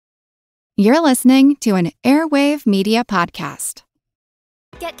You're listening to an Airwave Media Podcast.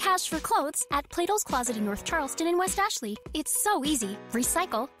 Get cash for clothes at Plato's Closet in North Charleston and West Ashley. It's so easy.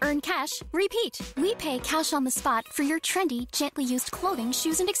 Recycle, earn cash, repeat. We pay cash on the spot for your trendy, gently used clothing,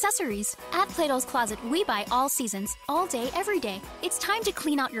 shoes, and accessories. At Plato's Closet, we buy all seasons, all day, every day. It's time to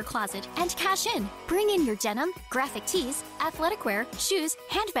clean out your closet and cash in. Bring in your denim, graphic tees, athletic wear, shoes,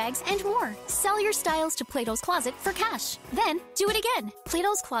 handbags, and more. Sell your styles to Plato's Closet for cash. Then, do it again.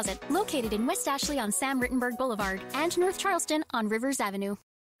 Plato's Closet, located in West Ashley on Sam Rittenberg Boulevard and North Charleston on Rivers Avenue.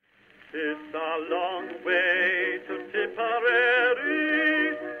 It's a long way to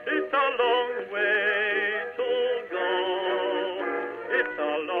Tipperary, it's a long way to go. It's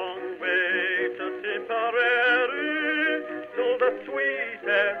a long way to Tipperary, to the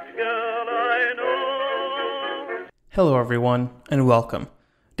sweetest girl I know. Hello everyone, and welcome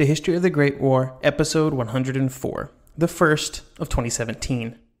to History of the Great War, episode 104, the first of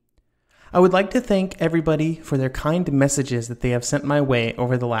 2017. I would like to thank everybody for their kind messages that they have sent my way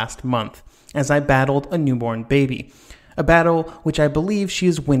over the last month as I battled a newborn baby, a battle which I believe she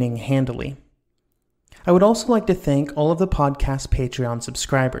is winning handily. I would also like to thank all of the podcast Patreon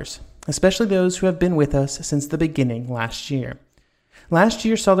subscribers, especially those who have been with us since the beginning last year. Last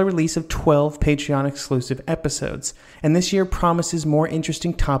year saw the release of 12 Patreon exclusive episodes, and this year promises more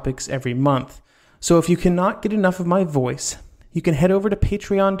interesting topics every month. So if you cannot get enough of my voice, you can head over to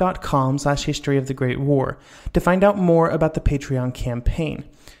patreon.com/History of the Great War to find out more about the Patreon campaign.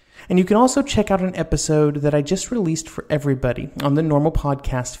 And you can also check out an episode that I just released for everybody on the normal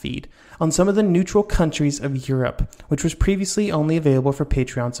podcast feed on some of the neutral countries of Europe, which was previously only available for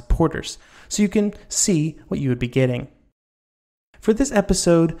Patreon supporters, so you can see what you would be getting. For this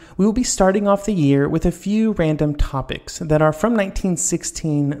episode, we will be starting off the year with a few random topics that are from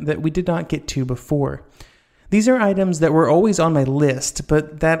 1916 that we did not get to before. These are items that were always on my list,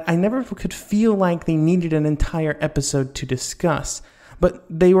 but that I never could feel like they needed an entire episode to discuss. But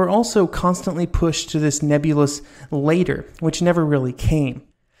they were also constantly pushed to this nebulous later, which never really came.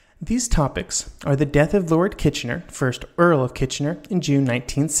 These topics are the death of Lord Kitchener, 1st Earl of Kitchener, in June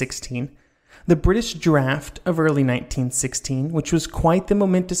 1916, the British draft of early 1916, which was quite the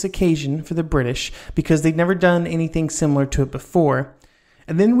momentous occasion for the British because they'd never done anything similar to it before.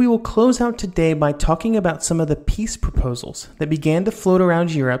 And then we will close out today by talking about some of the peace proposals that began to float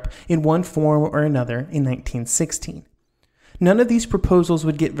around Europe in one form or another in 1916. None of these proposals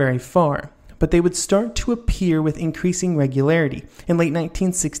would get very far, but they would start to appear with increasing regularity in late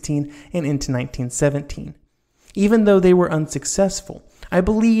 1916 and into 1917. Even though they were unsuccessful, I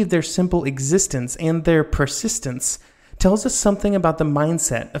believe their simple existence and their persistence tells us something about the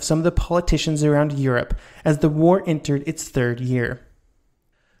mindset of some of the politicians around Europe as the war entered its third year.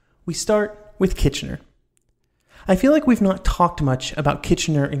 We start with Kitchener. I feel like we've not talked much about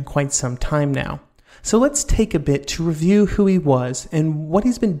Kitchener in quite some time now, so let's take a bit to review who he was and what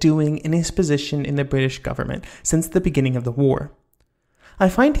he's been doing in his position in the British government since the beginning of the war. I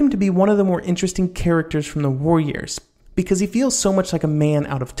find him to be one of the more interesting characters from the war years because he feels so much like a man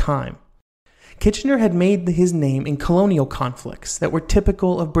out of time. Kitchener had made his name in colonial conflicts that were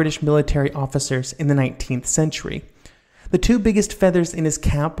typical of British military officers in the 19th century. The two biggest feathers in his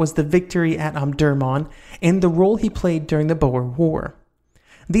cap was the victory at Omdurman and the role he played during the Boer War.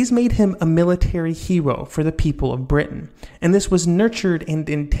 These made him a military hero for the people of Britain, and this was nurtured and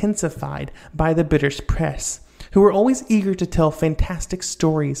intensified by the British press, who were always eager to tell fantastic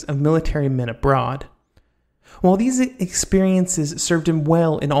stories of military men abroad. While these experiences served him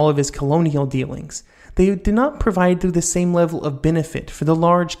well in all of his colonial dealings, they did not provide the same level of benefit for the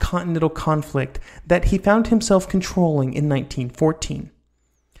large continental conflict that he found himself controlling in 1914.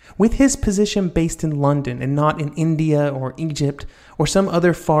 With his position based in London and not in India or Egypt or some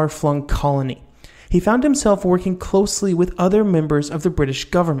other far-flung colony, he found himself working closely with other members of the British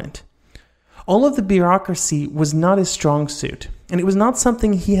government. All of the bureaucracy was not his strong suit, and it was not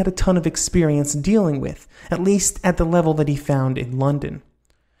something he had a ton of experience dealing with, at least at the level that he found in London.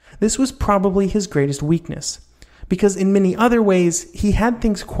 This was probably his greatest weakness, because in many other ways he had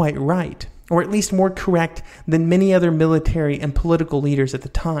things quite right, or at least more correct than many other military and political leaders at the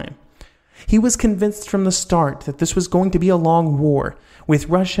time. He was convinced from the start that this was going to be a long war, with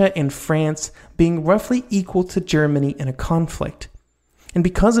Russia and France being roughly equal to Germany in a conflict. And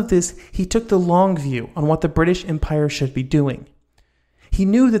because of this, he took the long view on what the British Empire should be doing. He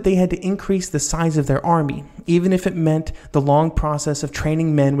knew that they had to increase the size of their army, even if it meant the long process of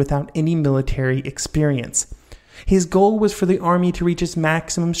training men without any military experience. His goal was for the army to reach its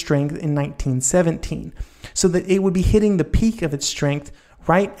maximum strength in 1917, so that it would be hitting the peak of its strength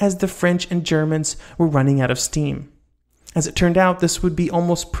right as the French and Germans were running out of steam. As it turned out, this would be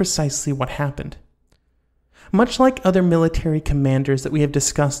almost precisely what happened. Much like other military commanders that we have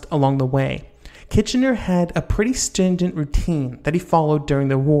discussed along the way, Kitchener had a pretty stringent routine that he followed during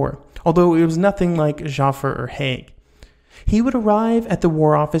the war, although it was nothing like Joffre or Haig. He would arrive at the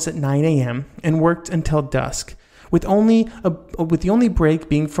War Office at 9 a.m. and worked until dusk, with the only break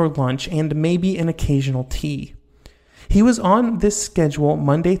being for lunch and maybe an occasional tea. He was on this schedule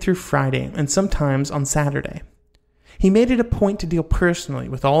Monday through Friday and sometimes on Saturday. He made it a point to deal personally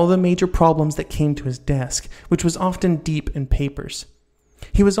with all the major problems that came to his desk, which was often deep in papers.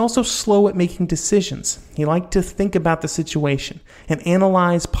 He was also slow at making decisions. He liked to think about the situation and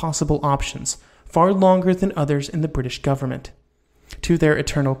analyze possible options, far longer than others in the British government. To their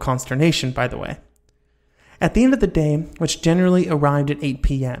eternal consternation, by the way. At the end of the day, which generally arrived at 8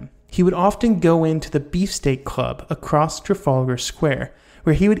 p.m., he would often go into the Beefsteak Club across Trafalgar Square,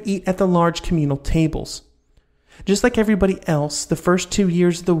 where he would eat at the large communal tables. Just like everybody else, the first 2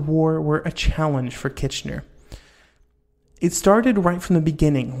 years of the war were a challenge for Kitchener. It started right from the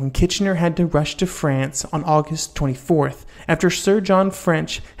beginning when Kitchener had to rush to France on August 24th after Sir John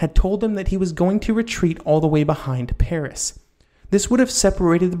French had told him that he was going to retreat all the way behind Paris. This would have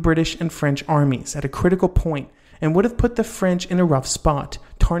separated the British and French armies at a critical point and would have put the French in a rough spot,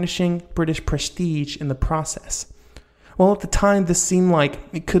 tarnishing British prestige in the process. While at the time this seemed like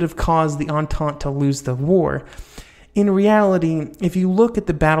it could have caused the Entente to lose the war, in reality, if you look at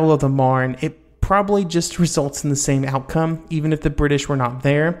the Battle of the Marne, it probably just results in the same outcome, even if the British were not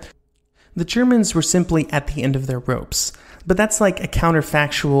there. The Germans were simply at the end of their ropes. But that's like a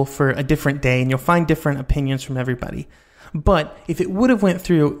counterfactual for a different day, and you'll find different opinions from everybody. But if it would have went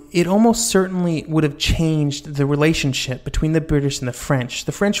through, it almost certainly would have changed the relationship between the British and the French.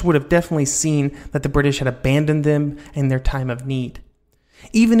 The French would have definitely seen that the British had abandoned them in their time of need.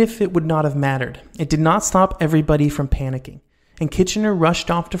 Even if it would not have mattered, it did not stop everybody from panicking, and Kitchener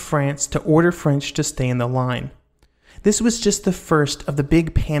rushed off to France to order French to stay in the line. This was just the first of the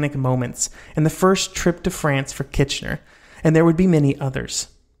big panic moments and the first trip to France for Kitchener, and there would be many others.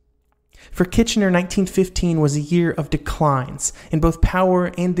 For Kitchener, 1915 was a year of declines in both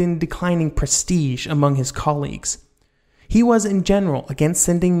power and in declining prestige among his colleagues. He was in general against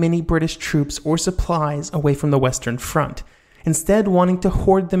sending many British troops or supplies away from the Western Front, instead wanting to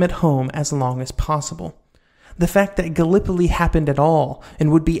hoard them at home as long as possible. The fact that Gallipoli happened at all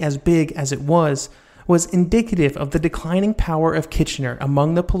and would be as big as it was indicative of the declining power of Kitchener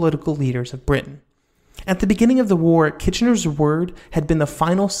among the political leaders of Britain. At the beginning of the war, Kitchener's word had been the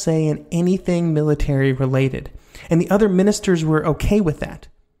final say in anything military related, and the other ministers were okay with that.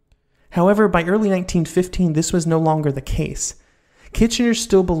 However, by early 1915, this was no longer the case. Kitchener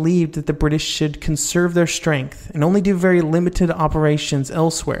still believed that the British should conserve their strength and only do very limited operations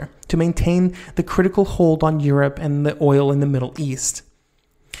elsewhere to maintain the critical hold on Europe and the oil in the Middle East.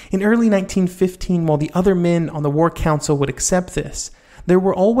 In early 1915, while the other men on the War Council would accept this, there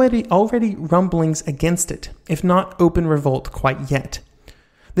were already rumblings against it, if not open revolt quite yet.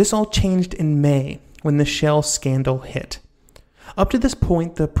 This all changed in May, when the shell scandal hit. Up to this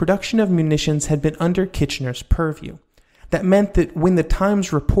point, the production of munitions had been under Kitchener's purview. That meant that when the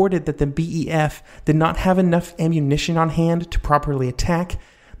Times reported that the BEF did not have enough ammunition on hand to properly attack,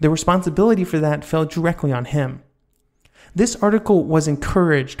 the responsibility for that fell directly on him. This article was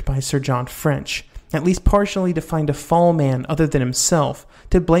encouraged by Sir John French, at least partially to find a fall man other than himself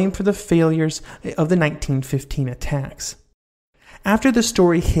to blame for the failures of the 1915 attacks. After the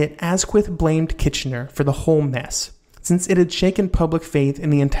story hit, Asquith blamed Kitchener for the whole mess, since it had shaken public faith in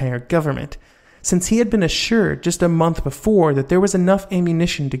the entire government, since he had been assured just a month before that there was enough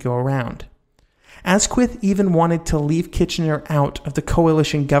ammunition to go around. Asquith even wanted to leave Kitchener out of the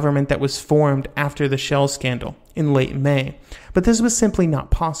coalition government that was formed after the shell scandal in late May, but this was simply not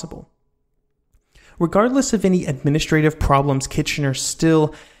possible. Regardless of any administrative problems, Kitchener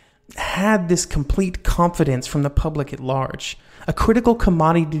still had this complete confidence from the public at large, a critical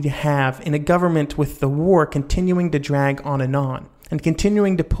commodity to have in a government with the war continuing to drag on and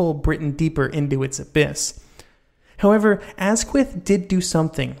continuing to pull Britain deeper into its abyss. However, Asquith did do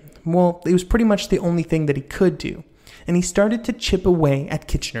something. Well, it was pretty much the only thing that he could do, and he started to chip away at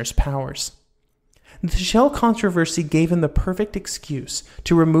Kitchener's powers. The shell controversy gave him the perfect excuse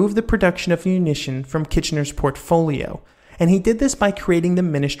to remove the production of munition from Kitchener's portfolio, and he did this by creating the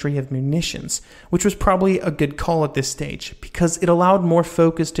Ministry of Munitions, which was probably a good call at this stage, because it allowed more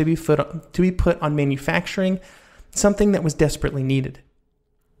focus to be put on manufacturing, something that was desperately needed.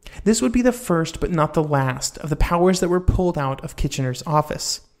 This would be the first but not the last of the powers that were pulled out of Kitchener's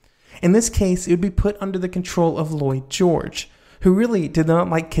office. In this case, it would be put under the control of Lloyd George, who really did not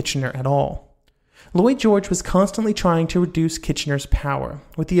like Kitchener at all. Lloyd George was constantly trying to reduce Kitchener's power,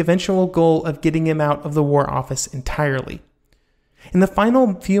 with the eventual goal of getting him out of the War Office entirely. In the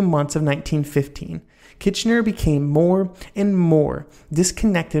final few months of 1915, Kitchener became more and more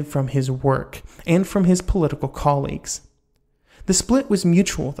disconnected from his work and from his political colleagues. The split was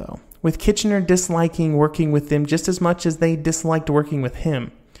mutual, though, with Kitchener disliking working with them just as much as they disliked working with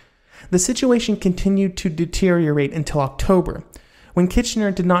him. The situation continued to deteriorate until October, when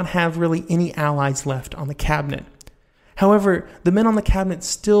Kitchener did not have really any allies left on the cabinet. However, the men on the cabinet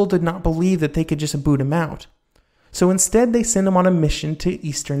still did not believe that they could just boot him out. So instead, they sent him on a mission to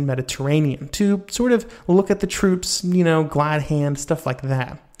Eastern Mediterranean to sort of look at the troops, glad hand, stuff like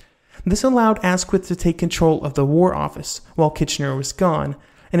that. This allowed Asquith to take control of the War Office while Kitchener was gone,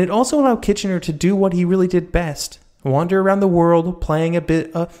 and it also allowed Kitchener to do what he really did best: wander around the world playing the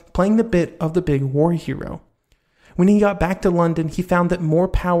bit of the big war hero. When he got back to London, he found that more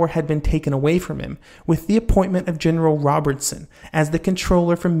power had been taken away from him with the appointment of General Robertson as the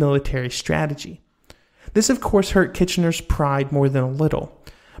controller for military strategy. This, of course, hurt Kitchener's pride more than a little,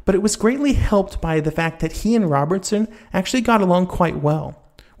 but it was greatly helped by the fact that he and Robertson actually got along quite well,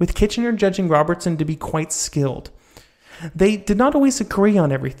 with Kitchener judging Robertson to be quite skilled. They did not always agree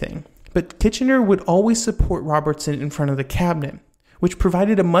on everything, but Kitchener would always support Robertson in front of the cabinet, which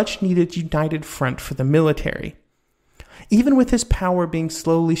provided a much-needed united front for the military. Even with his power being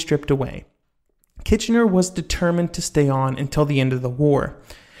slowly stripped away, Kitchener was determined to stay on until the end of the war,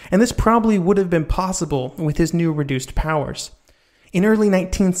 and this probably would have been possible with his new reduced powers. In early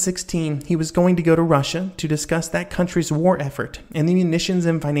 1916, he was going to go to Russia to discuss that country's war effort and the munitions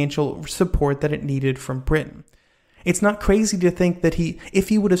and financial support that it needed from Britain. It's not crazy to think that if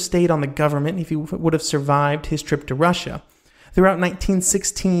he would have stayed on the government, if he would have survived his trip to Russia, throughout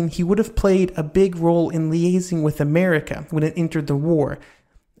 1916, he would have played a big role in liaising with America when it entered the war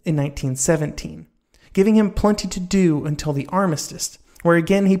in 1917, giving him plenty to do until the armistice, where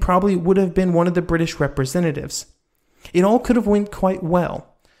again he probably would have been one of the British representatives. It all could have went quite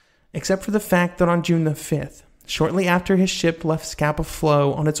well, except for the fact that on June the 5th, shortly after his ship left Scapa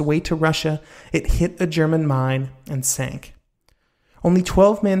Flow on its way to Russia, it hit a German mine and sank. Only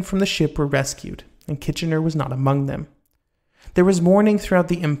 12 men from the ship were rescued, and Kitchener was not among them. There was mourning throughout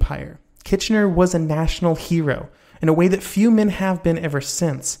the empire. Kitchener was a national hero in a way that few men have been ever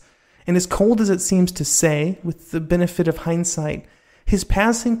since, and as cold as it seems to say, with the benefit of hindsight, his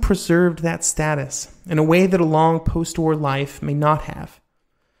passing preserved that status in a way that a long post-war life may not have.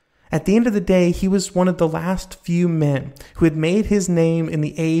 At the end of the day, he was one of the last few men who had made his name in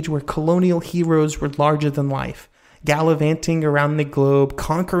the age where colonial heroes were larger than life, gallivanting around the globe,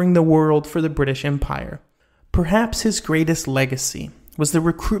 conquering the world for the British Empire. Perhaps his greatest legacy was the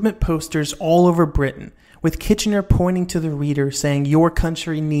recruitment posters all over Britain, with Kitchener pointing to the reader saying, "Your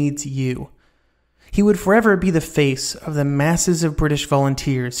country needs you." He would forever be the face of the masses of British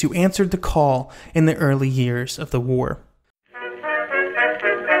volunteers who answered the call in the early years of the war.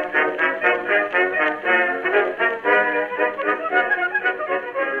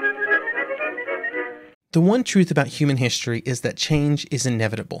 The one truth about human history is that change is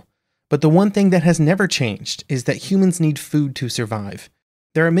inevitable. But the one thing that has never changed is that humans need food to survive.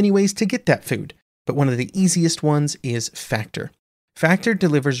 There are many ways to get that food, but one of the easiest ones is Factor. Factor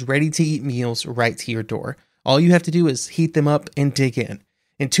delivers ready-to-eat meals right to your door. All you have to do is heat them up and dig in.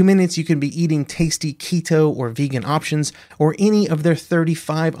 In 2 minutes, you can be eating tasty keto or vegan options, or any of their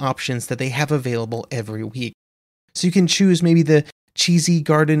 35 options that they have available every week. So you can choose maybe the cheesy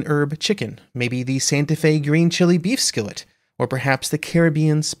garden herb chicken, maybe the Santa Fe green chili beef skillet, or perhaps the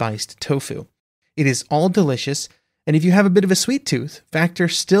Caribbean spiced tofu. It is all delicious, and if you have a bit of a sweet tooth, Factor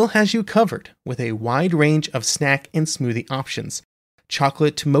still has you covered with a wide range of snack and smoothie options.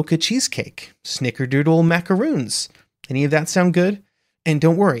 Chocolate mocha cheesecake, snickerdoodle macaroons. Any of that sound good? And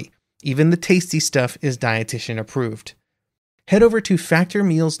don't worry, even the tasty stuff is dietitian approved. Head over to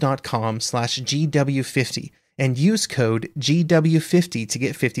factormeals.com/GW50 and use code GW50 to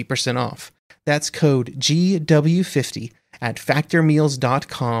get 50% off. That's code GW50 at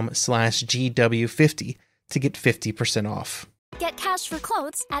factormeals.com/GW50 to get 50% off. Get cash for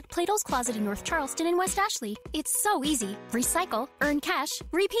clothes at Plato's Closet in North Charleston and West Ashley. It's so easy. Recycle, earn cash,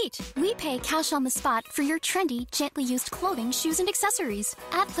 repeat. We pay cash on the spot for your trendy, gently used clothing, shoes, and accessories.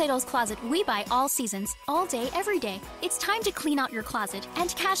 At Plato's Closet, we buy all seasons, all day, every day. It's time to clean out your closet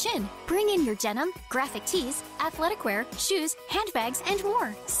and cash in. Bring in your denim, graphic tees, athletic wear, shoes, handbags, and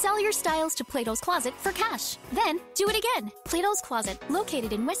more. Sell your styles to Plato's Closet for cash. Then, do it again. Plato's Closet,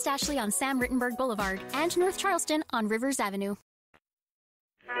 located in West Ashley on Sam Rittenberg Boulevard and North Charleston on Rivers Avenue.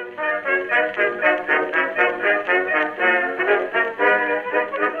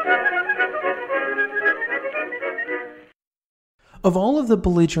 Of all of the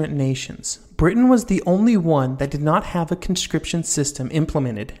belligerent nations, Britain was the only one that did not have a conscription system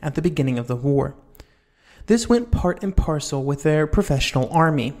implemented at the beginning of the war. This went part and parcel with their professional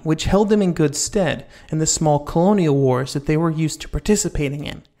army, which held them in good stead in the small colonial wars that they were used to participating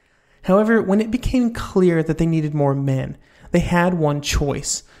in. However, when it became clear that they needed more men, they had one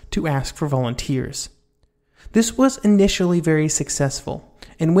choice: to ask for volunteers. This was initially very successful,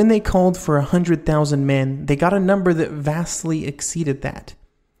 and when they called for 100,000 men, they got a number that vastly exceeded that.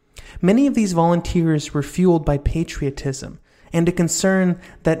 Many of these volunteers were fueled by patriotism and a concern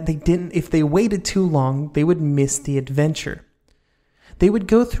that if they waited too long, they would miss the adventure. They would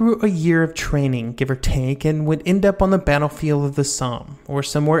go through a year of training, give or take, and would end up on the battlefield of the Somme or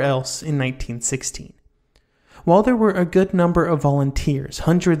somewhere else in 1916. While there were a good number of volunteers,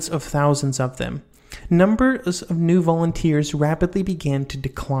 hundreds of thousands of them, numbers of new volunteers rapidly began to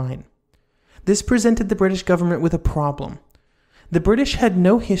decline. This presented the British government with a problem. The British had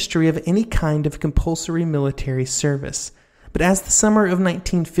no history of any kind of compulsory military service, but as the summer of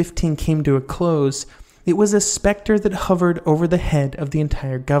 1915 came to a close, it was a specter that hovered over the head of the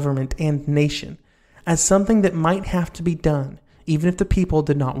entire government and nation, as something that might have to be done, even if the people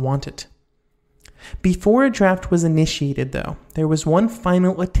did not want it. Before a draft was initiated, though, there was one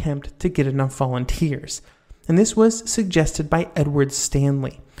final attempt to get enough volunteers, and this was suggested by Edward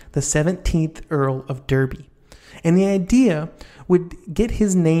Stanley, the 17th Earl of Derby, and the idea would get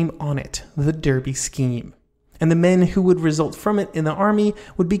his name on it, the Derby Scheme, and the men who would result from it in the army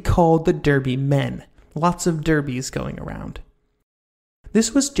would be called the Derby Men. Lots of derbies going around.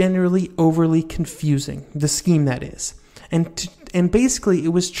 This was generally overly confusing, the scheme that is, and basically it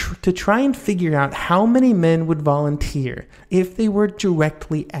was to try and figure out how many men would volunteer if they were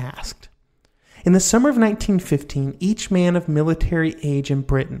directly asked. In the summer of 1915, each man of military age in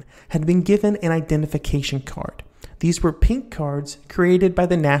Britain had been given an identification card. These were pink cards created by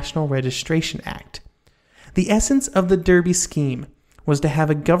the National Registration Act. The essence of the Derby Scheme was to have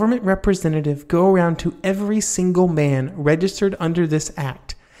a government representative go around to every single man registered under this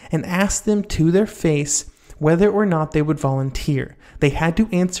act and ask them to their face whether or not they would volunteer. They had to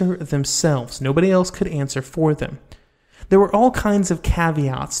answer themselves. Nobody else could answer for them. There were all kinds of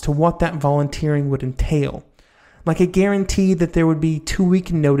caveats to what that volunteering would entail, like a guarantee that there would be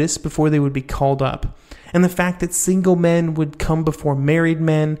 2-week notice before they would be called up, and the fact that single men would come before married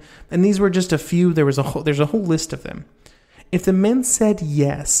men, and these were just a few. There's a whole list of them. If the men said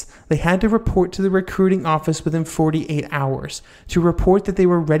yes, they had to report to the recruiting office within 48 hours to report that they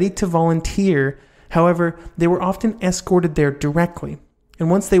were ready to volunteer. However, they were often escorted there directly. And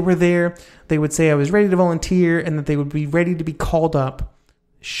once they were there, they would say, "I was ready to volunteer," and that they would be ready to be called up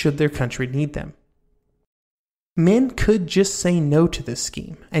should their country need them. Men could just say no to this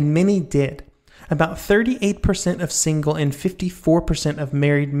scheme, and many did. About 38% of single and 54% of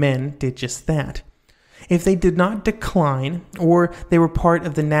married men did just that. If they did not decline, or they were part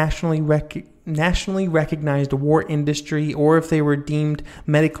of the nationally recognized war industry, or if they were deemed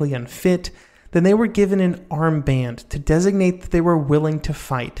medically unfit, then they were given an armband to designate that they were willing to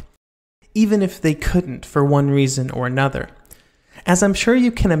fight, even if they couldn't for one reason or another. As I'm sure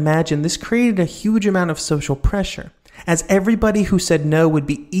you can imagine, this created a huge amount of social pressure, as everybody who said no would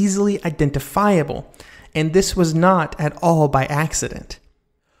be easily identifiable, and this was not at all by accident.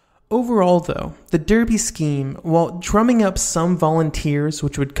 Overall, though, the Derby Scheme, while drumming up some volunteers,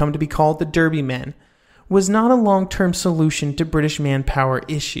 which would come to be called the Derby Men, was not a long-term solution to British manpower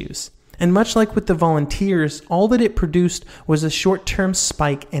issues. And much like with the volunteers, all that it produced was a short-term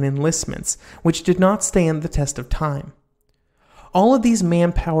spike in enlistments, which did not stand the test of time. All of these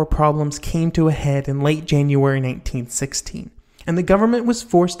manpower problems came to a head in late January 1916, and the government was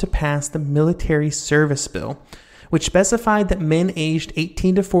forced to pass the Military Service Bill, which specified that men aged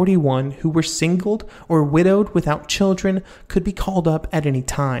 18 to 41 who were singled or widowed without children could be called up at any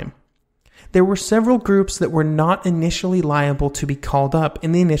time. There were several groups that were not initially liable to be called up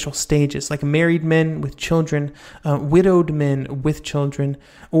in the initial stages, like married men with children, widowed men with children,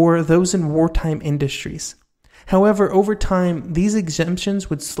 or those in wartime industries. However, over time, these exemptions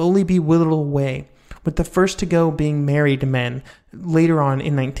would slowly be whittled away, with the first to go being married men later on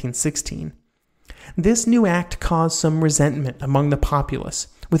in 1916. This new act caused some resentment among the populace,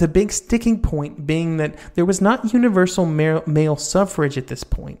 with a big sticking point being that there was not universal male suffrage at this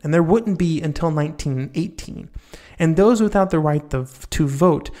point, and there wouldn't be until 1918, and those without the right to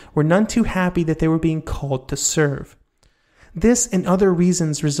vote were none too happy that they were being called to serve. This and other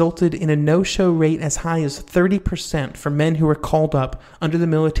reasons resulted in a no-show rate as high as 30% for men who were called up under the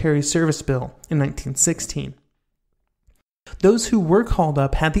Military Service Bill in 1916. Those who were called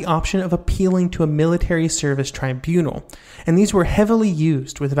up had the option of appealing to a military service tribunal, and these were heavily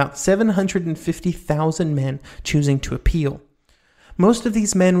used, with about 750,000 men choosing to appeal. Most of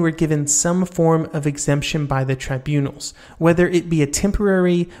these men were given some form of exemption by the tribunals, whether it be a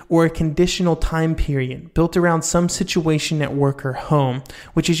temporary or a conditional time period built around some situation at work or home,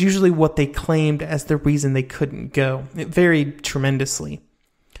 which is usually what they claimed as the reason they couldn't go. It varied tremendously.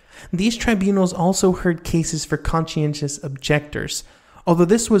 These tribunals also heard cases for conscientious objectors, although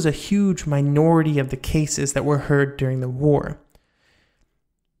this was a huge minority of the cases that were heard during the war.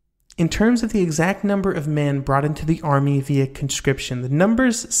 In terms of the exact number of men brought into the army via conscription, the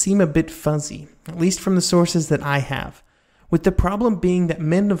numbers seem a bit fuzzy, at least from the sources that I have, with the problem being that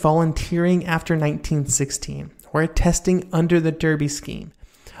men volunteering after 1916, or attesting under the Derby scheme,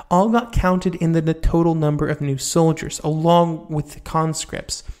 all got counted in the total number of new soldiers, along with the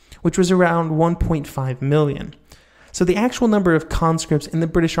conscripts, which was around 1.5 million. So the actual number of conscripts in the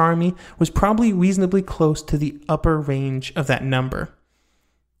British Army was probably reasonably close to the upper range of that number.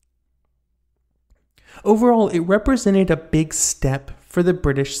 Overall, it represented a big step for the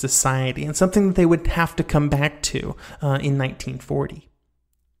British society and something that they would have to come back to in 1940.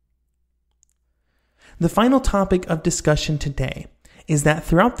 The final topic of discussion today is that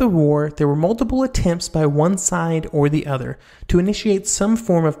throughout the war, there were multiple attempts by one side or the other to initiate some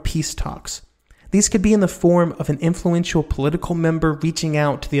form of peace talks. These could be in the form of an influential political member reaching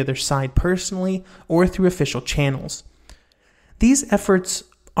out to the other side personally or through official channels. These efforts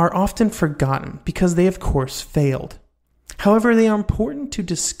are often forgotten because they of course failed. However, they are important to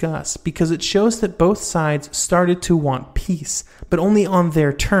discuss because it shows that both sides started to want peace, but only on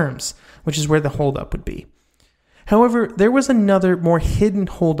their terms, which is where the holdup would be. However, there was another more hidden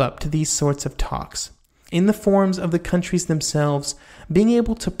holdup to these sorts of talks, in the forms of the countries themselves being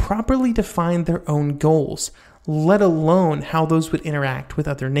able to properly define their own goals, let alone how those would interact with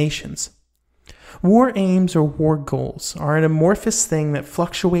other nations. War aims or war goals are an amorphous thing that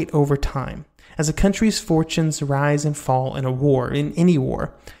fluctuate over time, as a country's fortunes rise and fall in a war, in any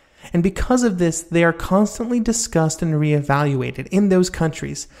war. And because of this, they are constantly discussed and reevaluated in those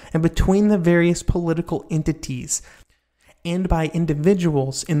countries and between the various political entities and by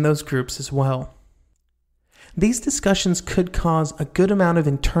individuals in those groups as well. These discussions could cause a good amount of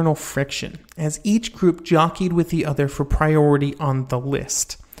internal friction, as each group jockeyed with the other for priority on the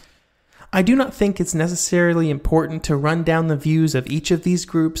list. I do not think it's necessarily important to run down the views of each of these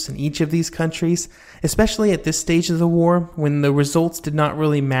groups and each of these countries, especially at this stage of the war when the results did not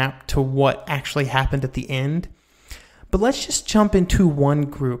really map to what actually happened at the end. But let's just jump into one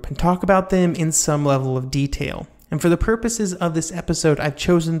group and talk about them in some level of detail. And for the purposes of this episode, I've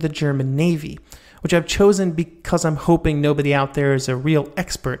chosen the German Navy, which I've chosen because I'm hoping nobody out there is a real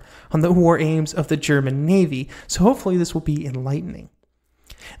expert on the war aims of the German Navy, so hopefully this will be enlightening.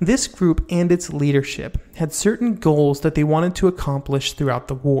 This group and its leadership had certain goals that they wanted to accomplish throughout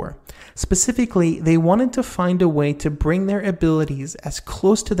the war. Specifically, they wanted to find a way to bring their abilities as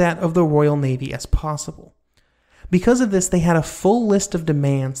close to that of the Royal Navy as possible. Because of this, they had a full list of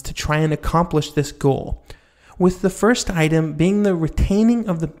demands to try and accomplish this goal, with the first item being the retaining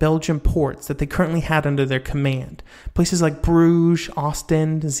of the Belgian ports that they currently had under their command, places like Bruges,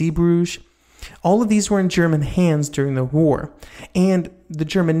 Ostend, Zeebrugge. All of these were in German hands during the war, and the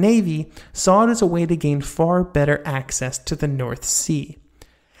German Navy saw it as a way to gain far better access to the North Sea.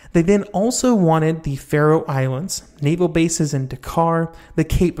 They then also wanted the Faroe Islands, naval bases in Dakar, the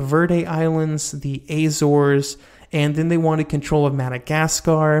Cape Verde Islands, the Azores, and then they wanted control of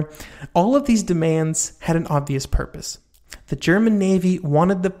Madagascar. All of these demands had an obvious purpose. The German Navy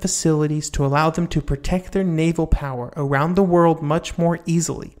wanted the facilities to allow them to protect their naval power around the world much more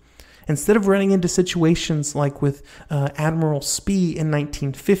easily, instead of running into situations like with Admiral Spee in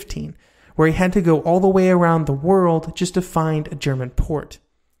 1915, where he had to go all the way around the world just to find a German port.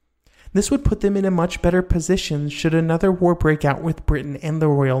 This would put them in a much better position should another war break out with Britain and the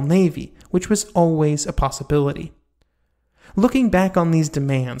Royal Navy, which was always a possibility. Looking back on these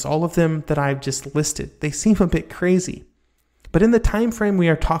demands, all of them that I've just listed, they seem a bit crazy. But in the time frame we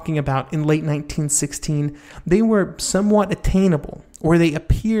are talking about in late 1916, they were somewhat attainable, or they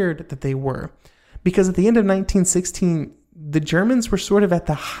appeared that they were, because at the end of 1916, the Germans were sort of at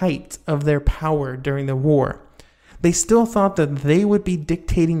the height of their power during the war. They still thought that they would be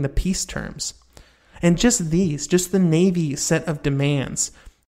dictating the peace terms. And just the Navy set of demands,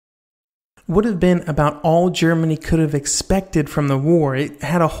 would have been about all Germany could have expected from the war. It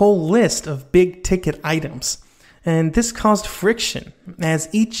had a whole list of big ticket items. And this caused friction, as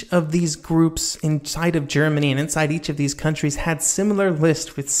each of these groups inside of Germany and inside each of these countries had similar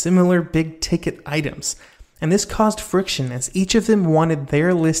lists with similar big ticket items. and this caused friction as each of them wanted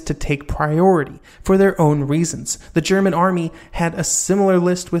their list to take priority for their own reasons. The German army had a similar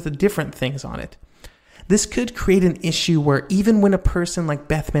list with different things on it. This could create an issue where even when a person like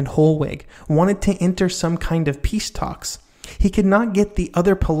Bethmann Hollweg wanted to enter some kind of peace talks, he could not get the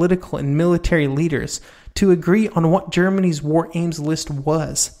other political and military leaders to agree on what Germany's war aims list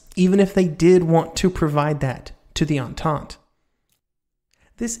was, even if they did want to provide that to the Entente.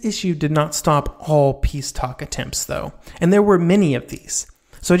 This issue did not stop all peace talk attempts, though, and there were many of these.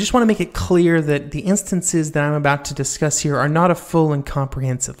 So I just want to make it clear that the instances that I'm about to discuss here are not a full and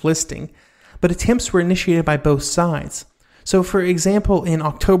comprehensive listing, but attempts were initiated by both sides. So, for example, in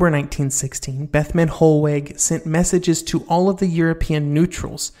October 1916, Bethmann Hollweg sent messages to all of the European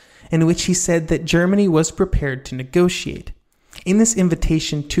neutrals in which he said that Germany was prepared to negotiate. In this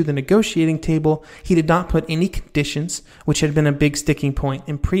invitation to the negotiating table, he did not put any conditions, which had been a big sticking point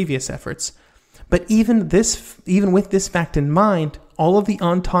in previous efforts. But even with this fact in mind, all of the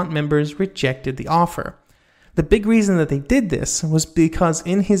Entente members rejected the offer. The big reason that they did this was because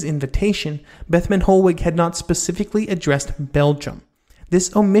in his invitation, Bethmann Hollweg had not specifically addressed Belgium.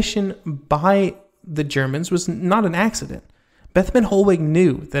 This omission by the Germans was not an accident. Bethmann Hollweg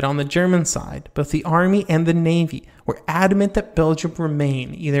knew that on the German side, both the army and the navy were adamant that Belgium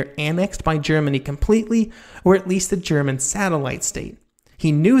remain either annexed by Germany completely or at least a German satellite state.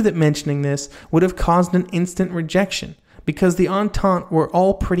 He knew that mentioning this would have caused an instant rejection because the Entente were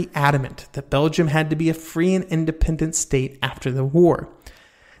all pretty adamant that Belgium had to be a free and independent state after the war.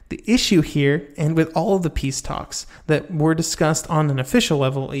 The issue here, and with all of the peace talks that were discussed on an official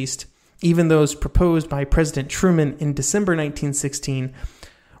level at least, even those proposed by President Truman in December 1916,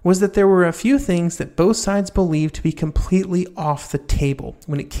 was that there were a few things that both sides believed to be completely off the table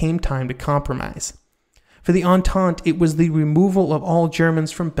when it came time to compromise. For the Entente, it was the removal of all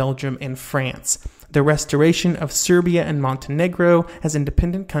Germans from Belgium and France, the restoration of Serbia and Montenegro as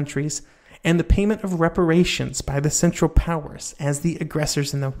independent countries, and the payment of reparations by the Central Powers as the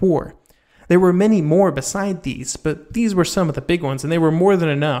aggressors in the war. There were many more beside these, but these were some of the big ones, and they were more than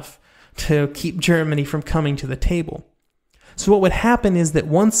enough to keep Germany from coming to the table. So what would happen is that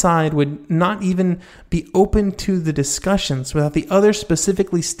one side would not even be open to the discussions without the other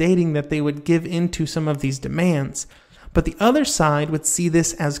specifically stating that they would give in to some of these demands. But the other side would see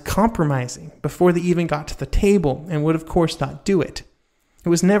this as compromising before they even got to the table and would of course not do it. It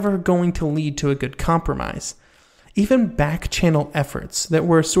was never going to lead to a good compromise. Even back-channel efforts that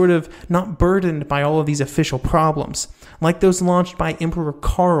were sort of not burdened by all of these official problems, like those launched by Emperor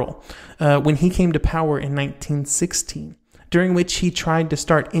Karl when he came to power in 1916, during which he tried to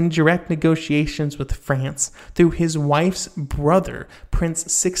start indirect negotiations with France through his wife's brother, Prince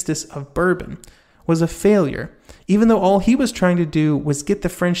Sixtus of Bourbon, was a failure, even though all he was trying to do was get the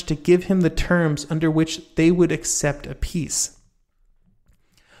French to give him the terms under which they would accept a peace.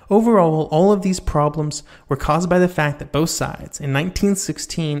 Overall, all of these problems were caused by the fact that both sides, in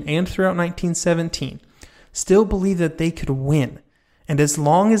 1916 and throughout 1917, still believed that they could win. And as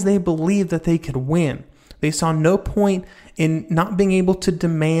long as they believed that they could win, they saw no point in not being able to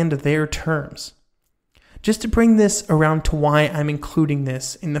demand their terms. Just to bring this around to why I'm including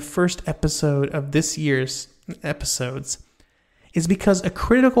this in the first episode of this year's episodes, is because a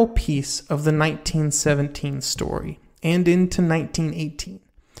critical piece of the 1917 story and into 1918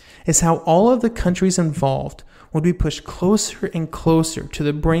 is how all of the countries involved would be pushed closer and closer to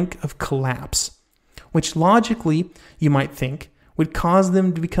the brink of collapse, which logically, you might think, would cause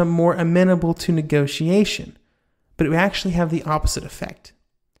them to become more amenable to negotiation, but it would actually have the opposite effect.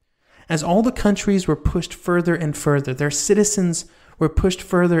 As all the countries were pushed further and further, their citizens were pushed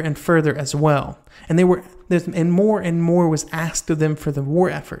further and further as well, and more was asked of them for the war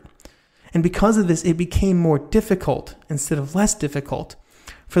effort. And because of this, it became more difficult instead of less difficult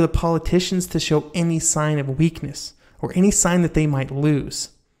for the politicians to show any sign of weakness or any sign that they might lose,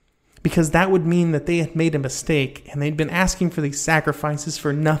 because that would mean that they had made a mistake and they'd been asking for these sacrifices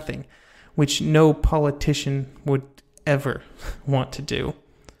for nothing, which no politician would ever want to do.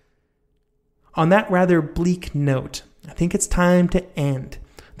 On that rather bleak note, I think it's time to end.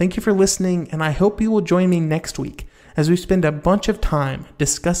 Thank you for listening, and I hope you will join me next week as we spend a bunch of time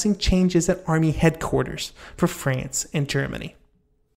discussing changes at Army headquarters for France and Germany.